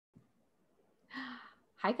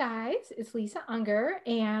Hi guys, it's Lisa Unger,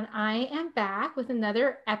 and I am back with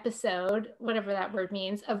another episode, whatever that word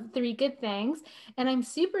means, of Three Good Things. And I'm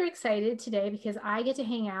super excited today because I get to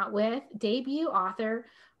hang out with debut author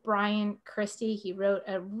Bryan Christy. He wrote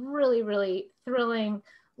a really thrilling,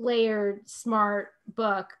 layered, smart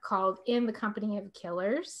book called In the Company of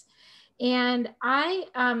Killers. And I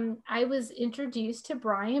was introduced to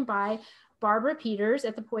Bryan by Barbara Peters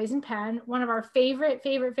at the Poisoned Pen, one of our favorite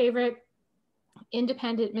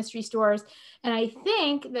independent mystery stores. And I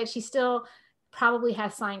think that she still probably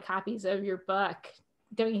has signed copies of your book.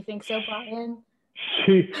 Don't you think so, Bryan?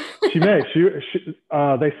 She may.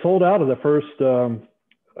 They sold out of the first.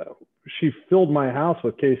 She filled my house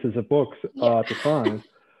with cases of books to sign,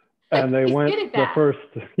 and they went the first.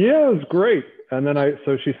 Yeah, it was great. And then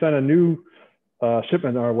so she sent a new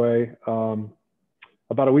shipment our way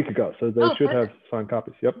about a week ago. So they should have signed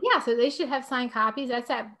copies. Yep. Yeah, so they should have signed copies.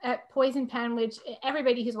 That's at Poisoned Pen, which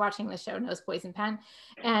everybody who's watching the show knows Poisoned Pen,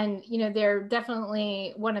 and they're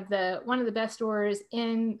definitely one of the best stores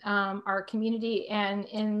in our community and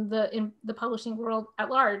in the publishing world at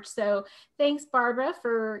large. So thanks, Barbara,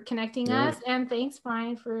 for connecting us, and thanks,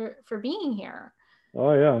 Bryan, for being here.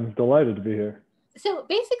 Oh yeah, I'm delighted to be here. So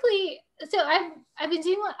basically, I've been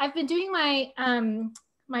doing my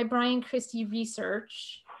my Bryan Christy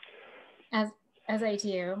research as I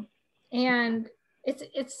do, and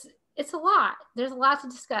it's a lot. There's a lot to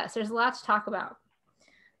discuss. There's a lot to talk about.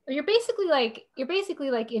 You're basically like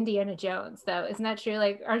Indiana Jones, though, isn't that true?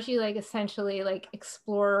 Like, aren't you like essentially like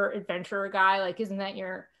explorer adventurer guy? Like, isn't that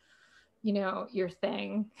your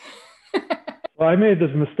thing? Well, I made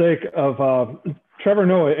this mistake of Trevor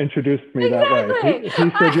Noah introduced me that way. He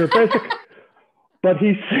said you're basic, but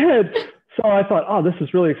he said, so I thought, oh, this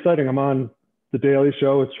is really exciting. I'm on the Daily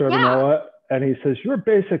Show with Trevor Noah, and he says you're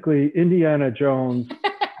basically Indiana Jones.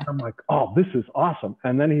 And I'm like, oh, this is awesome.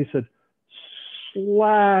 And then he said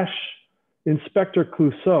 / Inspector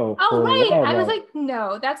Clouseau. Oh, right. I was like,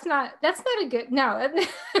 no, that's not a good, no.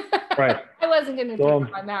 Right. I wasn't going to take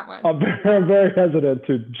on that one. I'm very hesitant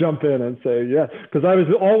to jump in and say yes, because I was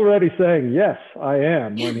already saying yes, I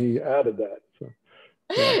am when he added that. So,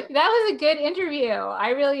 yeah. That was a good interview. I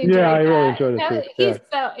really enjoyed I that. really enjoyed it too.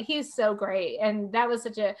 He's so great, and that was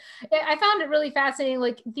I found it really fascinating.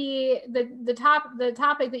 Like the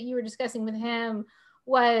topic that you were discussing with him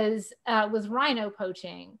was rhino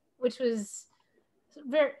poaching, which was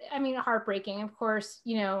very, heartbreaking. Of course,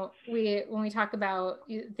 when we talk about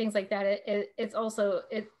things like that, it's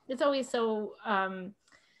always so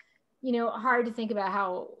hard to think about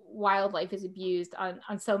how wildlife is abused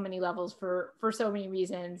on so many levels for so many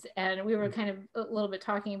reasons. And we were kind of a little bit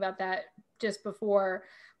talking about that just before,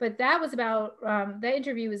 but that was about that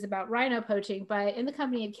interview was about rhino poaching, but In the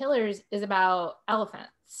Company of Killers is about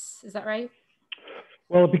elephants. Is that right?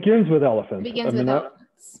 Well, it begins with elephants.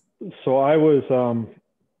 So I was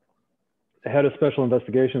head of special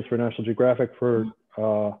investigations for National Geographic for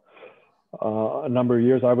a number of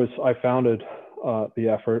years. I founded the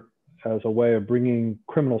effort as a way of bringing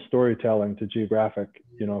criminal storytelling to Geographic.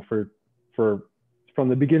 From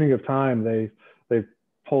the beginning of time, they've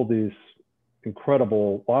told these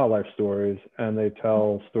incredible wildlife stories, and they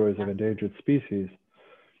tell stories of endangered species.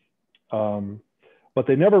 But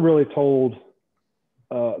they never really told.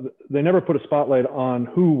 They never put a spotlight on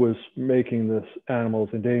who was making this animals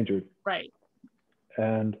endangered. Right.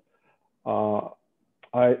 And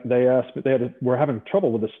they asked me, we're having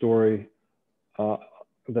trouble with the story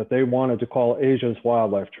that they wanted to call Asia's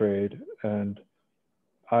wildlife trade. And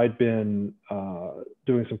I'd been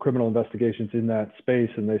doing some criminal investigations in that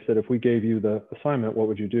space. And they said, if we gave you the assignment, what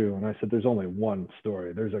would you do? And I said, there's only one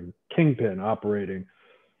story. There's a kingpin operating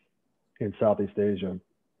in Southeast Asia.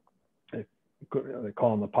 They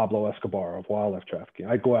call him the Pablo Escobar of wildlife trafficking.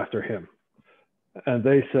 I go after him. And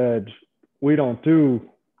they said, we don't do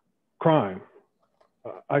crime.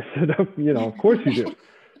 I said, of course you do.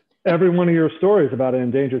 Every one of your stories about an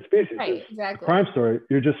endangered species is a crime story.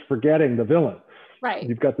 You're just forgetting the villain. Right.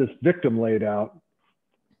 You've got this victim laid out.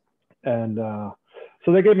 And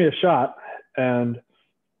so they gave me a shot. And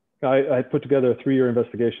I put together a 3-year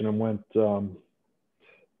investigation and went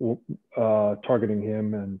targeting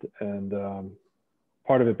him, and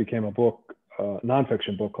part of it became a book,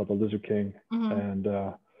 nonfiction book called The Lizard King. And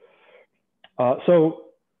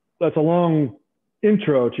so that's a long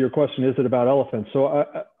intro to your question. Is it about elephants? So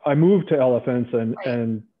I moved to elephants and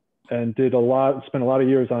spent a lot of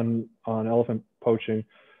years on elephant poaching.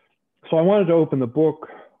 So I wanted to open the book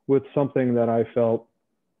with something that I felt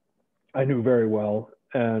I knew very well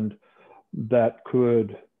and that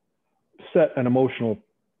could set an emotional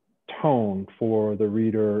tone for the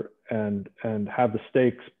reader and have the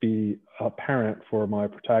stakes be apparent for my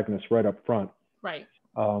protagonist right up front. Right.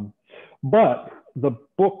 But the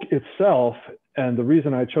book itself, and the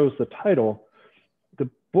reason I chose the title, the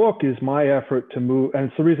book is my effort to move, and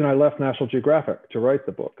it's the reason I left National Geographic to write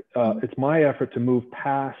the book. It's my effort to move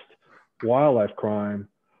past wildlife crime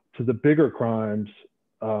to the bigger crimes,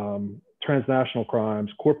 transnational crimes,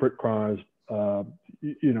 corporate crimes,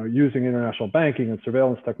 using international banking and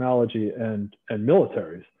surveillance technology and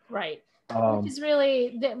militaries. Right. Which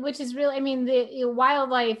is really, I mean, the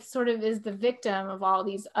wildlife sort of is the victim of all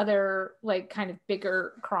these other like kind of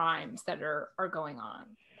bigger crimes that are going on.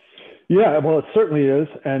 Yeah, well, it certainly is.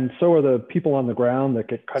 And so are the people on the ground that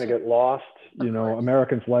get lost.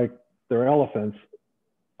 Americans like their elephants,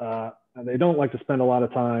 and they don't like to spend a lot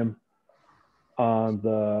of time on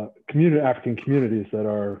the African communities that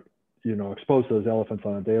are, exposed to those elephants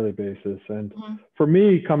on a daily basis. And for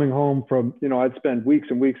me, coming home from, I'd spend weeks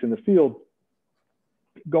and weeks in the field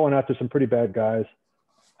going after some pretty bad guys.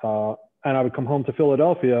 And I would come home to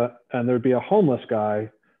Philadelphia and there'd be a homeless guy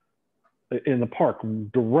in the park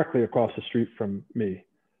directly across the street from me.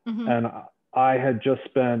 And I had just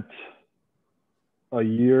spent a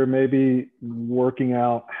year maybe working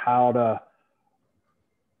out how to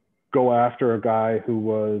go after a guy who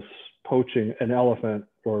was poaching an elephant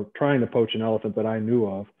or trying to poach an elephant that I knew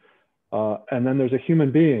of. And then there's a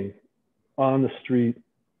human being on the street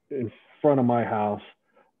in front of my house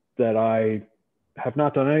that I have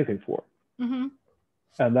not done anything for.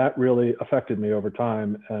 And that really affected me over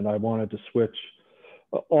time. And I wanted to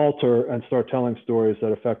alter and start telling stories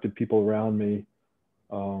that affected people around me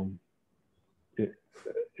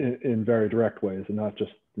in very direct ways, and not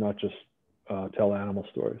just tell animal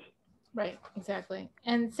stories. Right, exactly.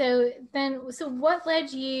 And so what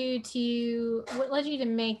led you to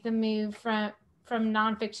make the move from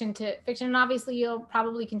nonfiction to fiction? And obviously you'll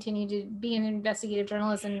probably continue to be an investigative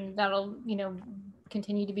journalist, and that'll,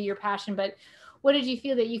 continue to be your passion. But what did you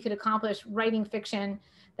feel that you could accomplish writing fiction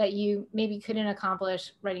that you maybe couldn't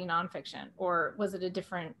accomplish writing nonfiction? Or was it a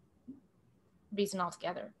different reason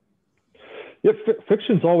altogether? Yeah,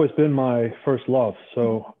 fiction's always been my first love.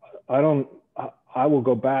 So I will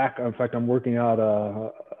go back. In fact, I'm working out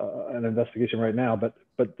an investigation right now, but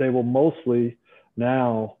they will mostly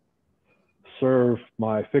now serve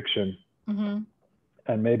my fiction, and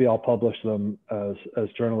maybe I'll publish them as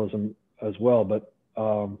journalism as well. But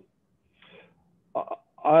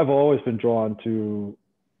I've always been drawn to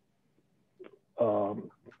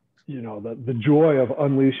the joy of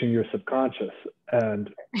unleashing your subconscious,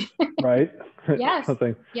 and right, yes,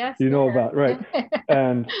 something yes, about, right,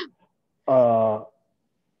 and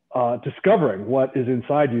discovering what is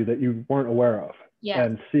inside you that you weren't aware of,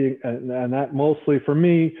 and seeing, and that mostly for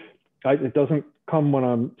me, it doesn't come when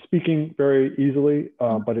I'm speaking very easily,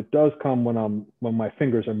 but it does come when my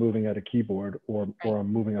fingers are moving at a keyboard or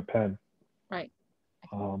I'm moving a pen. Right.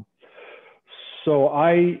 So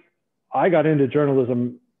I got into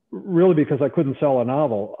journalism really because I couldn't sell a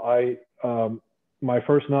novel. My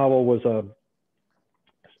first novel was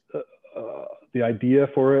the idea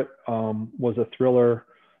for it was a thriller,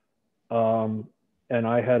 and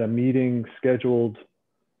I had a meeting scheduled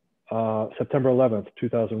September 11th,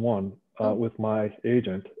 2001, with my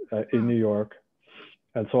agent in New York.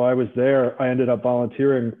 And so I was there. I ended up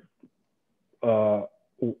volunteering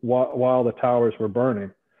while the towers were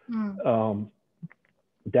burning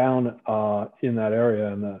down in that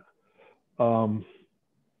area. And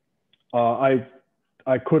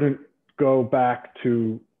I couldn't go back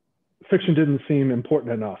to fiction. Didn't seem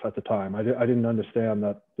important enough at the time. I didn't understand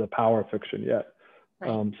the power of fiction yet.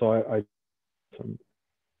 Right. So I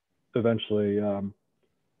eventually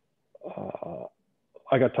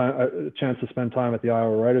I got a chance to spend time at the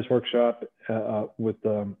Iowa Writers Workshop with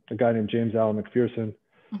a guy named James Allen McPherson,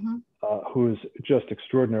 who is just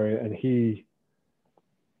extraordinary. And he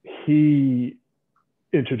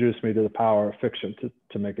introduced me to the power of fiction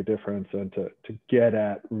to make a difference and to get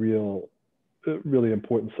at really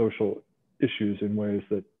important social issues in ways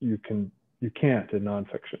that you can't in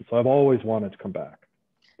nonfiction. So I've always wanted to come back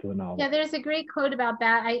to the novel. Yeah, there's a great quote about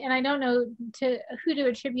that. I don't know who to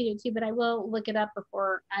attribute it to, but I will look it up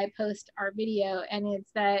before I post our video. And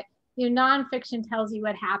it's that, nonfiction tells you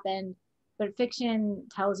what happened, but fiction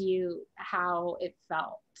tells you how it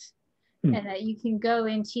felt. And that you can go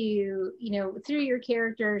into, through your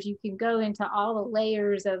characters, you can go into all the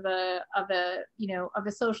layers of a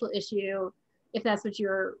social issue, if that's what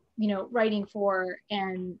you're, writing for,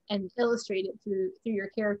 and illustrate it through your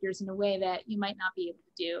characters in a way that you might not be able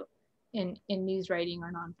to do in news writing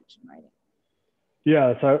or nonfiction writing.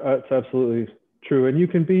 Yeah, it's absolutely true. And you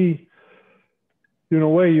can be, in a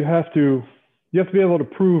way, you have to be able to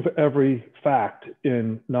prove every fact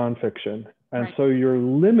in nonfiction. And Right. so you're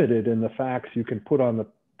limited in the facts you can put on the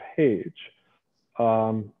page.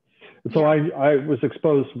 And so I was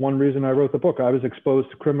exposed, one reason I wrote the book, I was exposed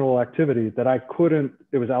to criminal activity that I couldn't,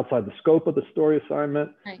 it was outside the scope of the story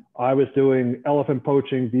assignment. Right. I was doing elephant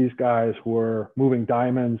poaching. These guys were moving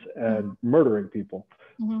diamonds and murdering people.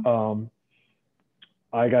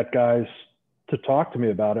 I got guys to talk to me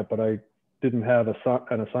about it, but I didn't have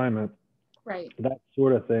an assignment. Right. That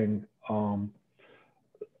sort of thing,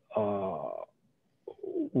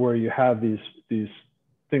 where you have these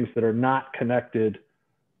things that are not connected,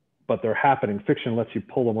 but they're happening. Fiction lets you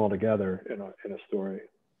pull them all together in a story.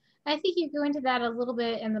 I think you go into that a little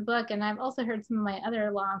bit in the book, and I've also heard some of my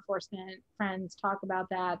other law enforcement friends talk about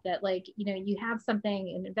that like, you have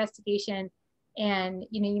something, an investigation, and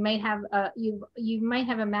you might have you might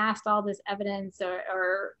have amassed all this evidence,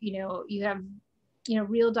 or you have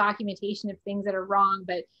real documentation of things that are wrong,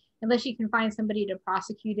 but unless you can find somebody to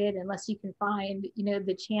prosecute it, unless you can find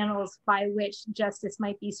the channels by which justice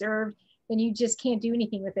might be served, then you just can't do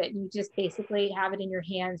anything with it. You just basically have it in your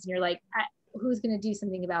hands, and you're like, who's going to do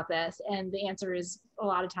something about this? And the answer is a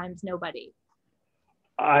lot of times nobody.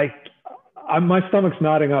 My stomach's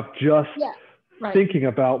nodding up just thinking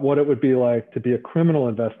about what it would be like to be a criminal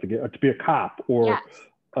investigator, to be a cop or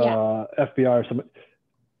FBI or something,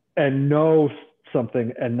 and know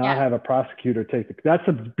something and not have a prosecutor take it. That's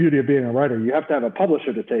the beauty of being a writer. You have to have a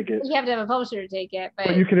publisher to take it. You have to have a publisher to take it,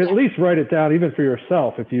 but you can at least write it down, even for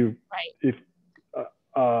yourself. If you,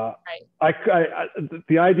 the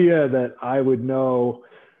idea that I would know,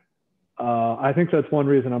 I think that's one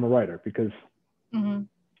reason I'm a writer, because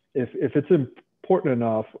if it's important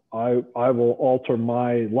enough, I will alter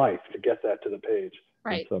my life to get that to the page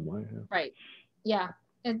in some way.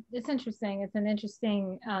 It's interesting. It's an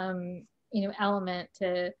interesting element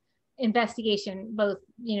to investigation, both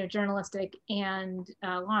journalistic and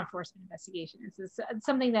law enforcement investigation. It's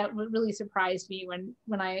something that really surprised me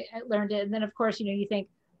when I learned it. And then of course you think,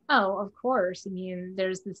 oh, of course,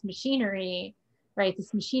 there's this machinery, right?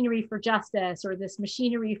 This machinery for justice, or this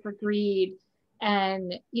machinery for greed,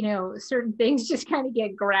 and certain things just kind of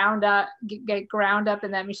get ground up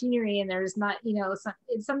in that machinery, and there's not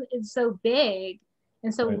it's so big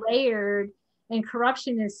and so layered, and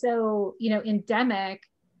corruption is so endemic,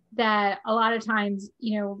 that a lot of times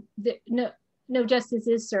no justice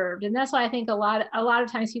is served. And that's why I think a lot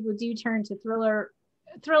of times people do turn to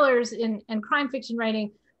thrillers and crime fiction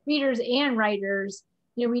writing, readers and writers.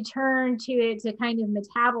 We turn to it to kind of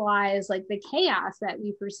metabolize like the chaos that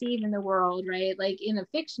we perceive in the world, right? Like in a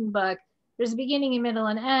fiction book, there's a beginning, a middle,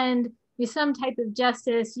 and end. Some type of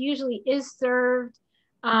justice usually is served.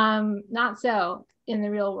 Not so in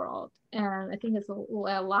the real world. And I think it's a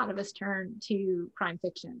lot of us turn to crime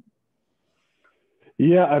fiction.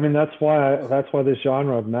 Yeah, I mean, that's why this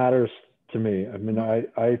genre matters to me. I mean,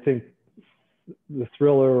 I think the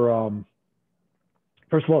thriller,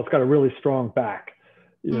 first of all, it's got a really strong back.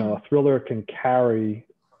 A thriller can carry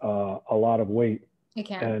a lot of weight. It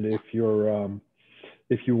can. And if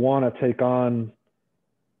you want to take on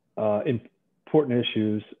important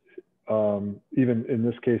issues, even in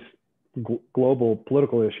this case, global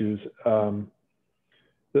political issues, a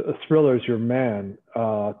thriller is your man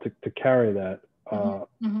to carry that.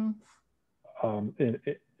 And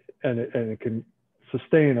it can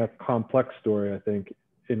sustain a complex story, I think,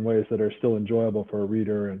 in ways that are still enjoyable for a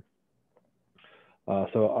reader. And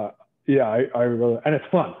I really, and it's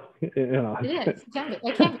fun. It is.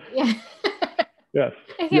 It can be. Yeah. Yes.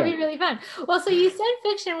 It can be really fun. Well, so you said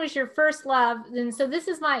fiction was your first love, and so this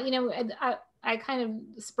is my, I kind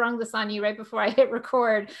of sprung this on you right before I hit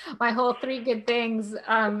record, my whole 3 good things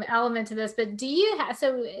element to this. But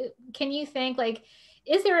can you think, like,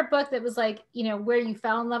 is there a book that was like, where you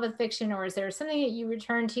fell in love with fiction, or is there something that you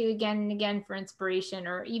return to again and again for inspiration,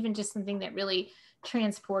 or even just something that really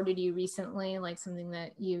transported you recently, like something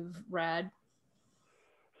that you've read?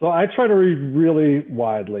 So I try to read really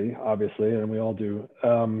widely, obviously, and we all do.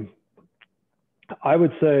 I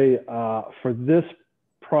would say for this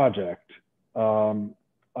project,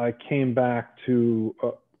 I came back to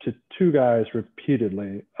 2 guys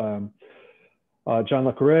repeatedly. John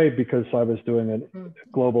le Carré, because I was doing a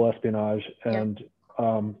global espionage, and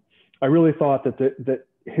I really thought that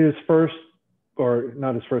his first, or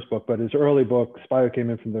not his first book, but his early book, Spy Who Came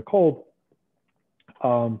In From the Cold,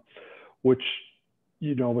 which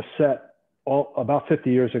was set about 50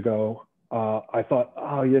 years ago. I thought,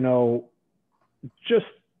 just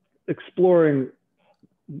exploring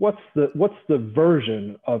what's the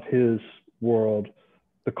version of his world,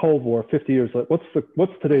 the Cold War, 50 years later.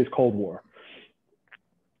 What's today's Cold War?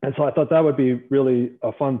 And so I thought that would be really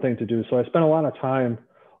a fun thing to do. So I spent a lot of time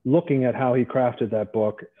looking at how he crafted that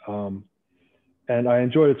book. And I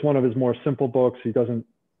enjoyed it. It's one of his more simple books. He doesn't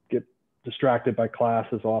get distracted by class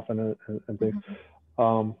as often and things.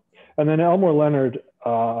 And then Elmore Leonard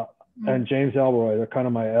and James Ellroy, they're kind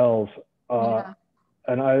of my L's.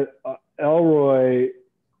 And Ellroy,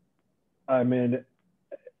 I mean,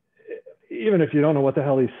 even if you don't know what the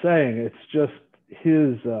hell he's saying, it's just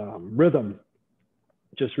his rhythm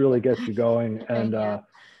just really gets you going. And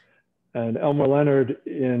Elmore Leonard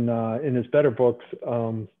in his better books,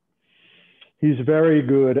 he's very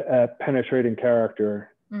good at penetrating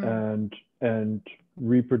character and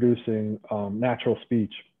reproducing natural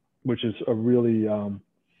speech, which is a really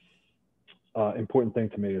important thing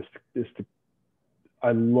to me.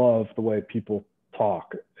 I love the way people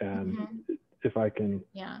talk, and if I can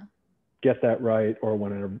get that right, or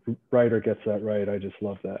when a writer gets that right, I just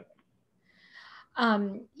love that.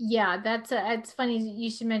 It's funny you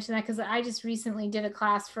should mention that, because I just recently did a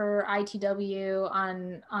class for ITW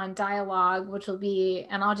on dialogue, which will be,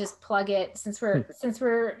 and I'll just plug it since we're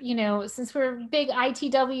big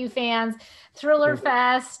ITW fans. Thriller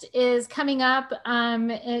Fest is coming up.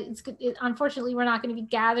 Unfortunately we're not going to be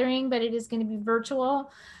gathering, but it is going to be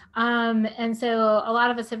virtual. And so a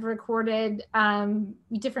lot of us have recorded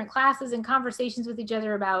different classes and conversations with each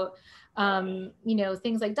other about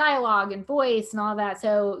things like dialogue and voice and all that.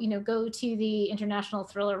 So, go to the International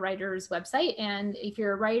Thriller Writers website. And if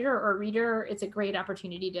you're a writer or reader, it's a great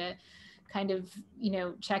opportunity to kind of,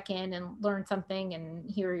 check in and learn something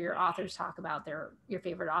and hear your authors talk about your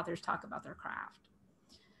favorite authors talk about their craft.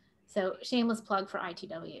 So shameless plug for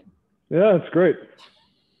ITW. Yeah, it's great.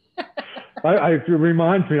 It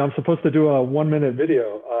reminds me, I'm supposed to do a 1-minute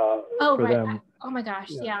video for them. Oh my gosh.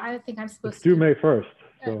 Yeah, I think I'm supposed to. It's due May 1st.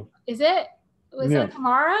 So. Is it? Was that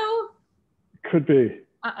tomorrow? Could be.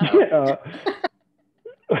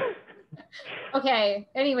 Okay.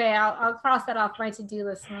 Anyway, I'll cross that off my to-do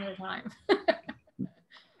list another time.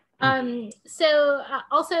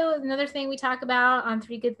 Also another thing we talk about on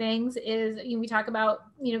Three Good Things is we talk about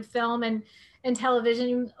film and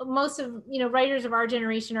television. Most of writers of our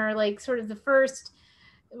generation are like sort of the first.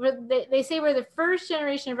 They say we're the first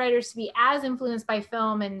generation of writers to be as influenced by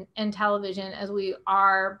film and television as we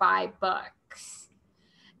are by books.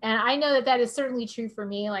 And I know that is certainly true for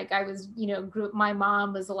me. Like I was, my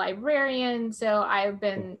mom was a librarian. So I've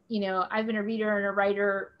been a reader and a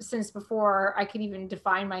writer since before I could even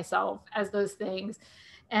define myself as those things.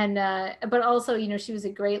 And, but also, she was a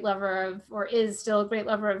great lover of, or is still a great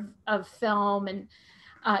lover of film and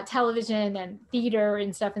television and theater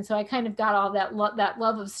and stuff. And so I kind of got all that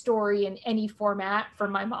love of story in any format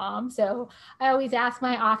from my mom. So I always ask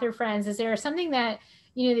my author friends, is there something that,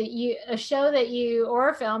 a show that or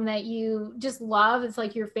a film that you just love? It's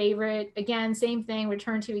like your favorite, again, same thing,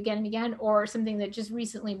 return to again and again, or something that just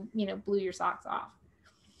recently, blew your socks off?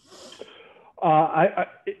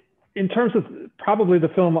 In terms of probably the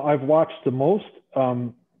film I've watched the most,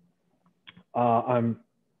 I'm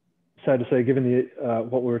sad to say, given the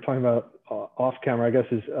what we were talking about off camera, I guess,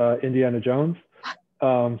 is Indiana Jones,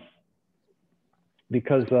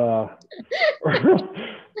 because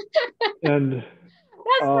and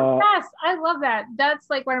that's the best. I love that. That's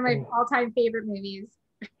like one of my all-time favorite movies.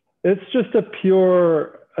 It's just a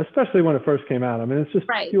pure, especially when it first came out. I mean, it's just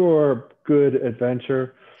pure good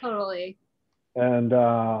adventure. Totally. And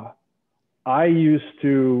I used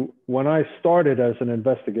to, when I started as an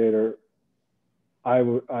investigator, I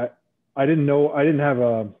had an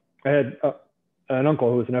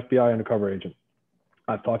uncle who was an FBI undercover agent.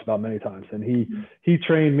 I've talked about many times, and he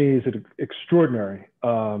trained me as an extraordinarily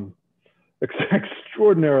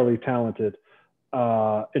talented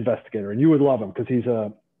investigator, and you would love him because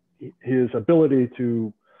his ability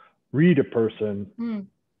to read a person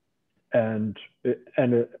and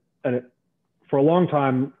for a long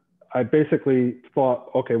time I basically thought,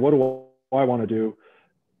 okay, what do I want to do?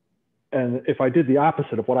 And if I did the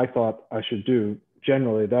opposite of what I thought I should do,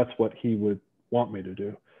 generally that's what he would want me to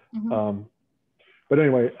do. But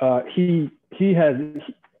anyway, he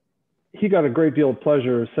got a great deal of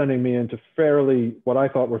pleasure sending me into what I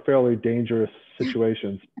thought were fairly dangerous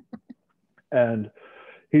situations. And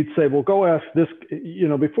he'd say, well, go ask this,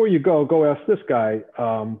 before you go ask this guy.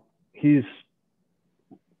 He's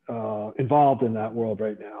involved in that world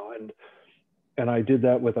right now. And I did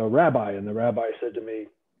that with a rabbi, and the rabbi said to me,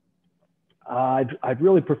 I'd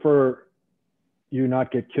really prefer you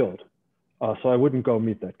not get killed. So I wouldn't go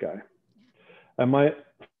meet that guy.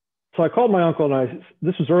 So I called my uncle, and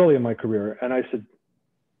this was early in my career, and I said,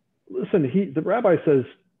 listen, the rabbi says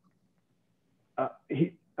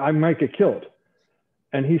I might get killed.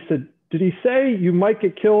 And he said, did he say you might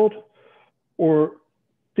get killed, or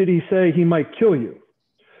did he say he might kill you?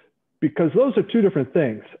 Because those are two different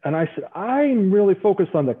things. And I said, I'm really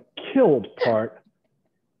focused on the killed part.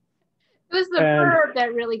 It was the verb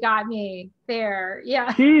that really got me there.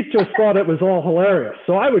 Yeah. He just thought it was all hilarious.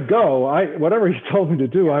 So I would go, whatever he told me to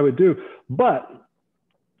do, I would do. But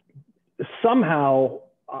somehow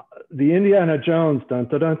the Indiana Jones dun,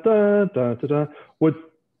 dun, dun, dun, dun, dun, dun,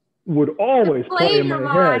 would always play in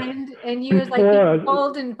my head. And you was like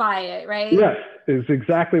emboldened by it, right? Yes, is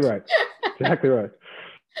exactly right. Exactly right.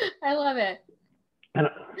 I love it. And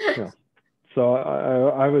so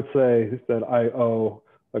I would say that I owe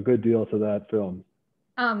a good deal to that film.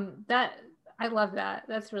 That I love that.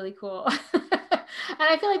 That's really cool. And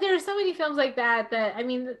I feel like there are so many films like that I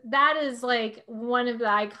mean, that is like one of the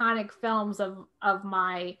iconic films of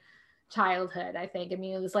my childhood, I think. I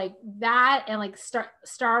mean, it was like that and like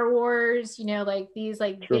Star Wars, like these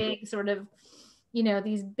like big sort of,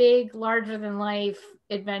 these big larger than life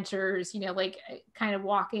adventures, like kind of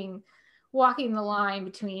walking the line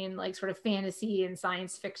between like sort of fantasy and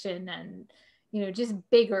science fiction and, just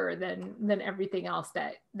bigger than everything else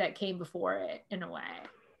that came before it in a way.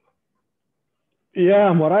 Yeah,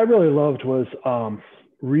 and what I really loved was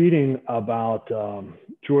reading about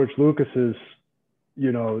George Lucas's,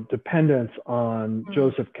 dependence on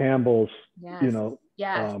Joseph Campbell's,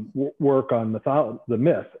 work on the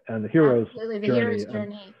myth and the hero's journey. The journey. Hero's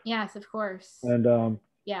journey. Yes, of course. And and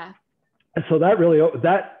so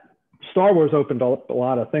that Star Wars opened up a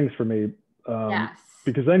lot of things for me. Yes.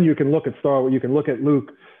 Because then you can look at Star Wars, you can look at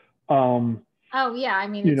Luke. Oh yeah, I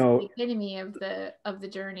mean, it's the epitome of the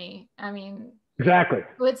journey. I mean, exactly.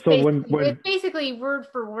 It's basically word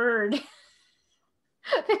for word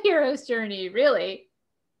the hero's journey, really.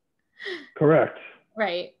 Correct.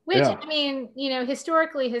 Right. Which I mean,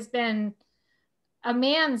 historically has been a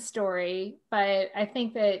man's story, but I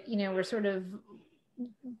think that we're sort of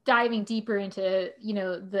diving deeper into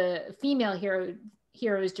the female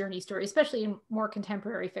hero's journey story, especially in more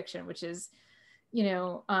contemporary fiction, which is is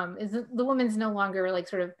the woman's no longer like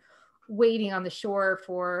sort of waiting on the shore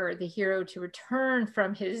for the hero to return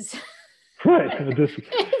from his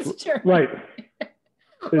his journey. Right.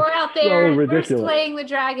 We're out there, we're slaying the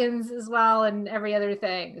dragons as well and every other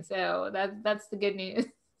thing. So that's the good news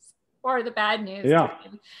or the bad news,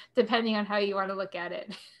 depending on how you want to look at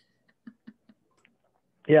it.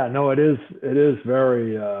 Yeah, no, it is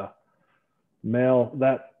very male.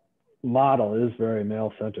 That model is very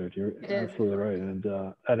male centered. You're absolutely right. And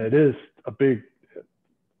it is a big,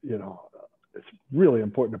 it's really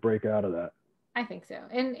important to break out of that. I think so.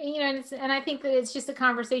 And, and I think that it's just a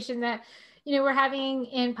conversation that, we're having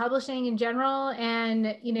in publishing in general and,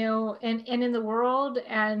 and in the world.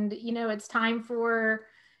 And, it's time for,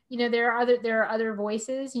 there are other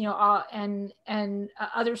voices, and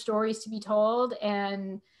other stories to be told.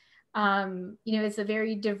 And, it's a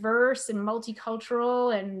very diverse and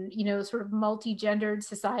multicultural and, sort of multi-gendered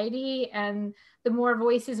society. And the more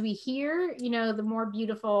voices we hear, the more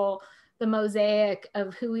beautiful the mosaic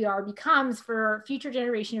of who we are becomes for future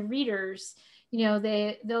generation of readers.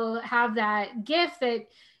 They'll have that gift that,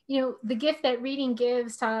 the gift that reading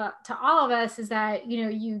gives to all of us is that,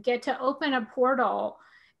 you get to open a portal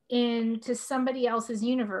into somebody else's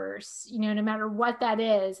universe, no matter what that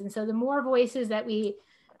is. And so the more voices that we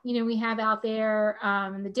have out there,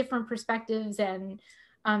 the different perspectives and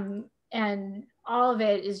all of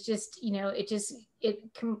it is just,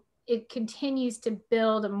 it continues to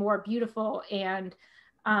build a more beautiful and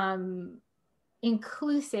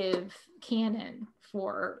inclusive canon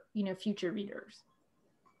for future readers.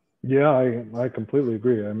 Yeah, I completely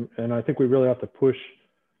agree, and I think we really have to push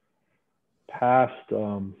past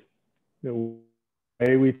way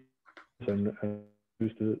we and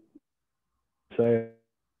used to say as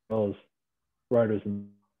well as writers and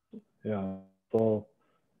it's all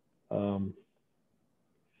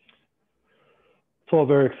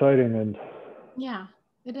very exciting. And yeah,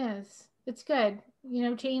 it is. It's good.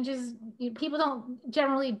 Change is, people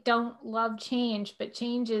generally don't love change, but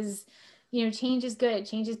change is good.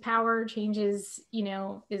 Change is power. Change is,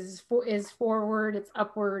 is forward, it's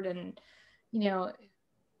upward, and, we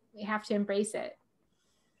have to embrace it.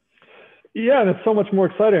 Yeah, and it's so much more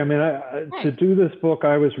exciting. I mean, to do this book,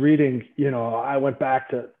 I was reading, I went back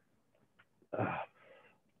to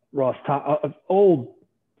Ross, old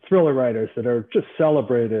thriller writers that are just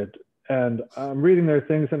celebrated, and I'm reading their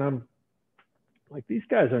things and I'm like, these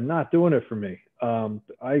guys are not doing it for me.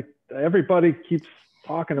 Everybody keeps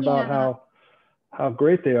talking about how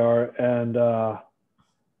great they are, and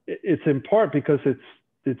it's in part because it's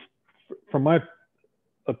from my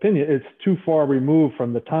opinion, it's too far removed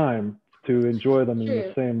from the time to enjoy them in True.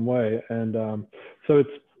 the same way. And so it's,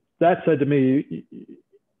 that said to me,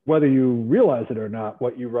 whether you realize it or not,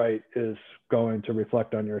 what you write is going to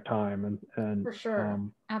reflect on your time. And For sure.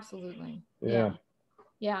 Absolutely. Yeah.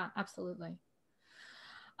 Yeah, absolutely.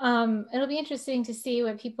 It'll be interesting to see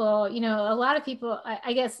what people, you know, a lot of people,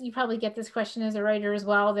 I guess you probably get this question as a writer as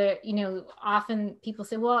well, that, you know, often people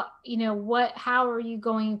say, well, you know, how are you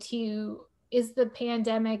going to, is the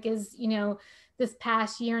pandemic, you know, this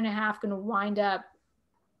past year and a half going to wind up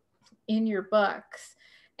in your books?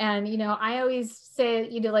 And, you know, I always say,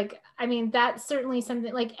 you know, like, I mean, that's certainly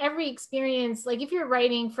something, like every experience, like if you're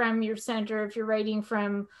writing from your center, if you're writing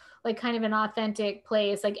from like kind of an authentic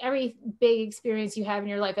place, like every big experience you have in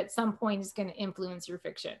your life at some point is going to influence your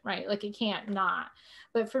fiction, right? Like it can't not.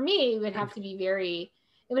 But for me, it would have to be very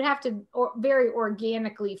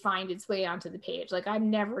organically find its way onto the page. Like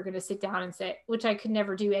I'm never going to sit down and say, which I could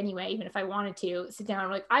never do anyway, even if I wanted to sit down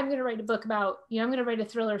and like, I'm going to write a book about, you know, I'm going to write a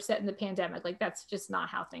thriller set in the pandemic. Like that's just not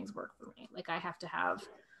how things work for me. Like I have to have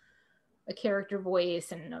a character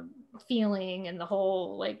voice and a feeling and the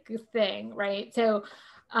whole like thing, right? So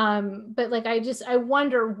but like I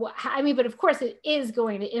wonder but of course it is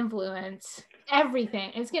going to influence everything.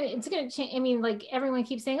 It's gonna change. I mean, like everyone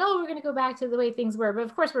keeps saying, oh, we're gonna go back to the way things were, but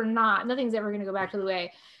of course we're not. Nothing's ever gonna go back to the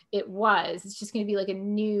way it was. It's just gonna be like a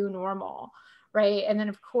new normal, right? And then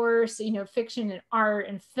of course, you know, fiction and art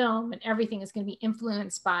and film and everything is gonna be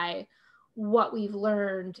influenced by what we've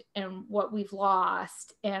learned and what we've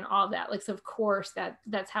lost and all that. Like, so of course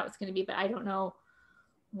that's how it's gonna be, but I don't know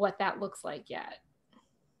what that looks like yet.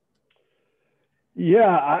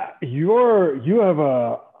 Yeah, you have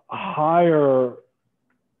a higher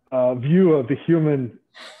view of the human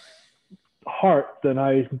heart than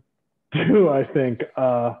I do. I think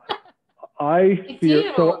I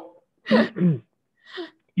fear so.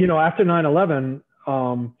 You know, after 9/11,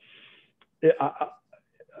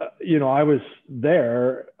 you know, I was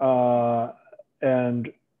there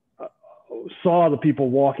and saw the people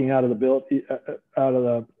walking out of the building,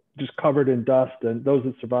 just covered in dust, and those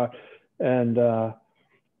that survived. And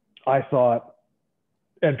I thought,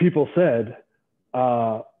 and people said,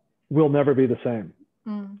 we'll never be the same.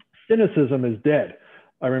 Cynicism is dead.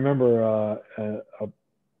 I remember a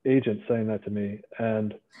agent saying that to me,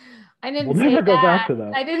 and we'll never go back to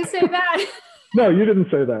that. I didn't say that. No, you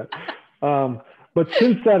didn't say that. But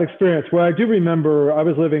since that experience, where I do remember, I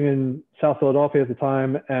was living in South Philadelphia at the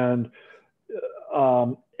time, and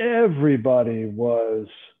everybody was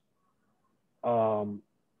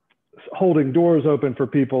holding doors open for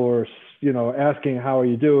people, or, you know, asking how are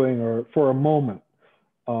you doing, or for a moment,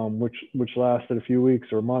 which lasted a few weeks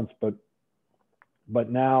or months. But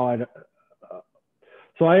now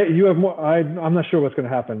you have more. I'm not sure what's going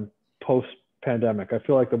to happen post pandemic. I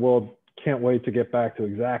feel like the world can't wait to get back to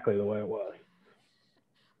exactly the way it was.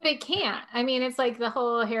 But it can't. I mean, it's like the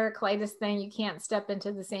whole Heraclitus thing. You can't step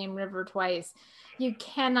into the same river twice. You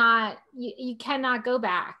cannot go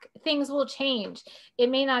back. Things will change. It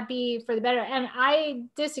may not be for the better. And I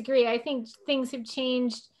disagree. I think things have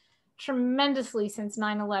changed tremendously since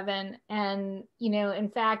 9/11. And, you know, in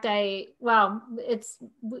fact,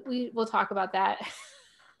 we'll talk about that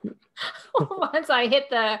once I hit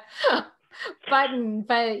the button.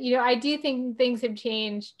 But, you know, I do think things have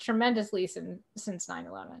changed tremendously since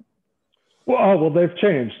 9/11. Well, they've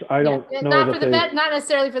changed. I don't know not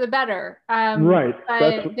necessarily for the better. Right.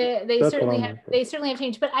 But they certainly have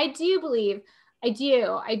changed. But I do believe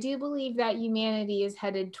that humanity is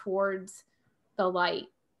headed towards the light.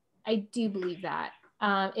 I do believe that.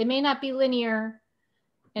 It may not be linear,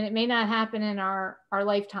 and it may not happen in our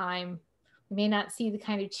lifetime. We may not see the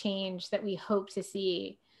kind of change that we hope to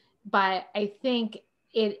see, but I think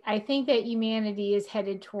that humanity is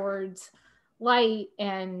headed towards light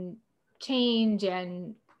and change,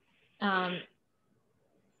 and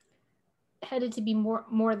headed to be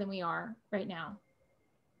more than we are right now.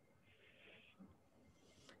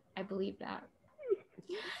 I believe that.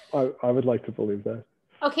 I would like to believe that.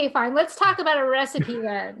 Okay, fine. Let's talk about a recipe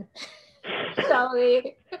then. Shall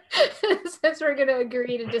we? Since we're going to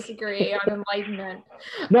agree to disagree on enlightenment.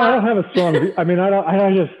 No, I don't have a strong view. I mean,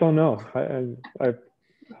 I just don't know.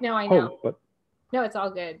 No, I know. But no, it's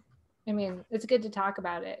all good. I mean, it's good to talk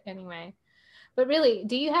about it anyway. But really,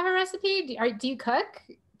 do you have a recipe? Do you cook?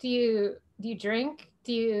 Do you drink?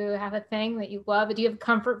 Do you have a thing that you love? Do you have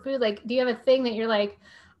comfort food? Like, do you have a thing that you're like,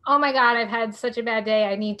 oh my God, I've had such a bad day,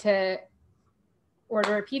 I need to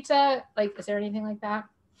order a pizza? Like, is there anything like that?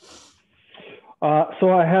 So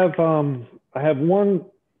I have one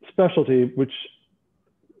specialty, which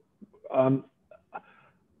I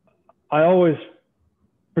always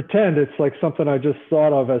pretend it's like something I just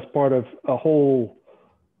thought of as part of a whole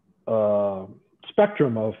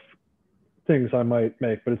spectrum of things I might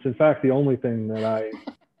make, but it's in fact the only thing that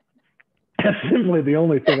simply the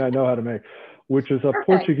only thing I know how to make, which is a Perfect.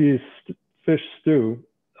 Portuguese fish stew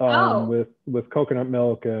Oh. with coconut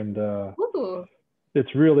milk, and Ooh.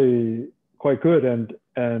 it's really quite good.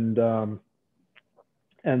 And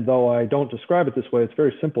though I don't describe it this way, it's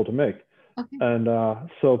very simple to make. Okay. And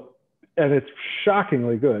and it's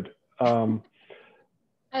shockingly good. I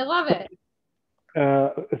love it.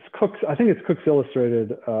 It's Cook's. I think it's Cook's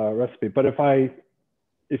Illustrated recipe. But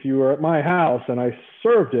if you were at my house and I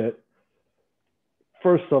served it,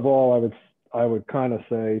 first of all, I would kind of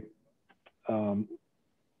say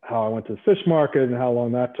how I went to the fish market and how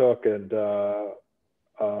long that took, and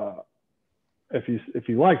if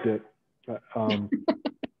you liked it,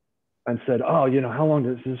 and said, oh, how long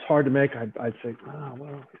is this hard to make? I'd say, oh,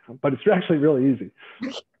 well, but it's actually really easy.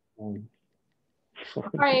 All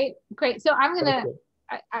right, great. So I'm gonna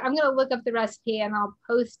look up the recipe and I'll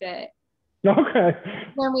post it. Okay.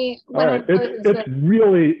 When all right. It's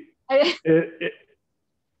really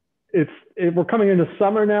we're coming into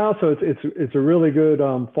summer now, so it's a really good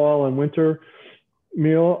fall and winter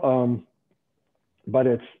meal, but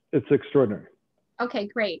it's extraordinary. Okay,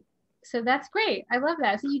 great. So that's great. I love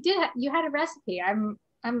that. So you had a recipe. I'm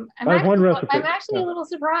actually a little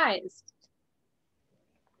surprised.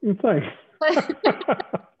 Thanks. I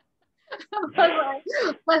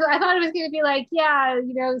thought it was going to be like, yeah,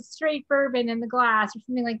 straight bourbon in the glass or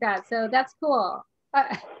something like that. So that's cool.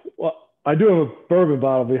 Well, I do have a bourbon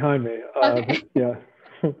bottle behind me. Okay. Yeah.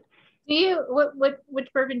 Do you?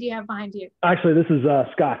 Which bourbon do you have behind you? Actually, this is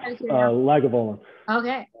Scotch, Lagavulin.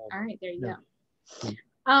 Okay. All right. There you go.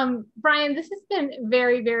 Bryan, this has been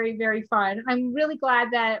very, very, very fun. I'm really glad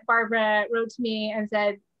that Barbara wrote to me and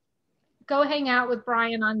said, go hang out with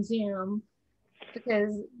Bryan on Zoom,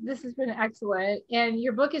 because this has been excellent. And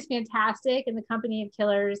your book is fantastic. And The Company of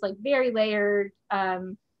Killers, like very layered,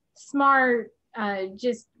 smart,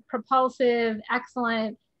 just propulsive,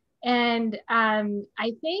 excellent. And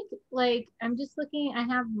I think, like, I'm just looking, I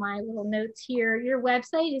have my little notes here. Your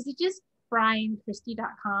website, is it just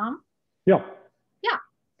bryanchristy.com? Yeah. Yeah.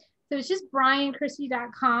 So it's just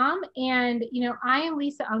bryanchristy.com. And, I am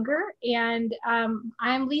Lisa Unger, and I'm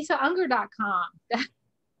lisaunger.com.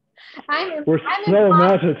 We're so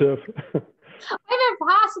imaginative. I'm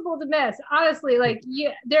impossible to miss. Honestly, like,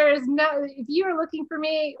 there is no, if you are looking for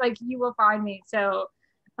me, like, you will find me. So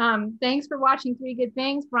thanks for watching Three Good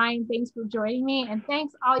Things. Bryan, thanks for joining me. And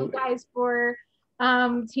thanks all you guys for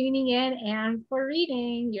tuning in and for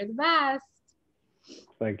reading. You're the best.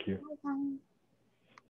 Thank you. Bye-bye.